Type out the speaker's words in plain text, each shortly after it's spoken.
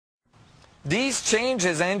These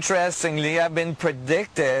changes, interestingly, have been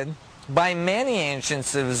predicted by many ancient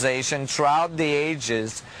civilizations throughout the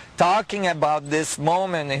ages, talking about this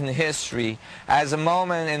moment in history as a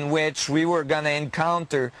moment in which we were going to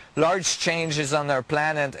encounter large changes on our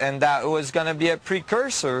planet, and that was going to be a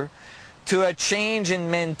precursor to a change in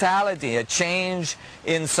mentality, a change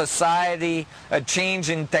in society, a change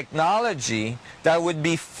in technology that would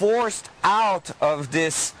be forced out of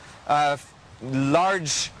this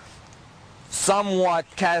large, somewhat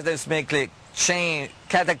cataclysmic change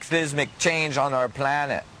on our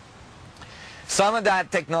planet. Some of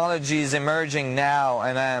that technology is emerging now,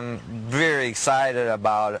 and I'm very excited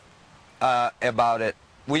about it.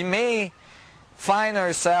 We may find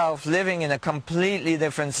ourselves living in a completely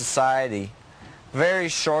different society very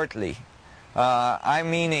shortly.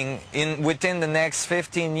 I'm meaning within the next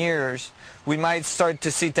 15 years, we might start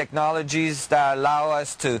to see technologies that allow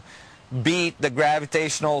us to beat the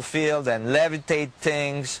gravitational field and levitate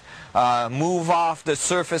things, move off the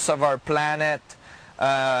surface of our planet,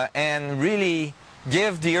 and really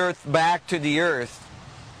give the Earth back to the Earth,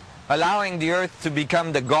 allowing the Earth to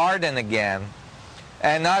become the garden again,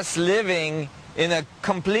 and us living in a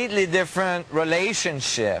completely different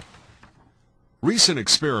relationship. Recent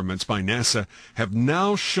experiments by NASA have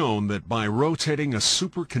now shown that by rotating a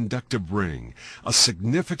superconductive ring, a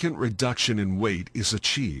significant reduction in weight is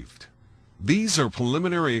achieved. These are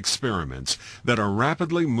preliminary experiments that are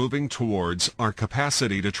rapidly moving towards our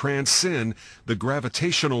capacity to transcend the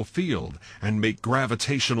gravitational field and make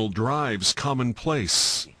gravitational drives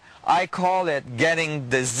commonplace. I call it getting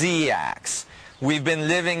the Z-ax. We've been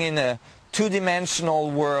living in a two-dimensional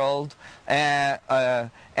world, and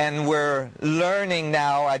we're learning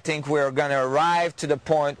now. I think we're going to arrive to the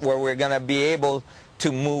point where we're going to be able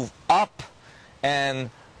to move up and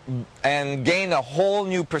gain a whole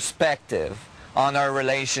new perspective on our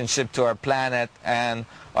relationship to our planet and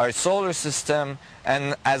our solar system,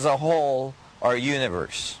 and as a whole, our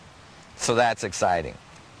universe. So that's exciting.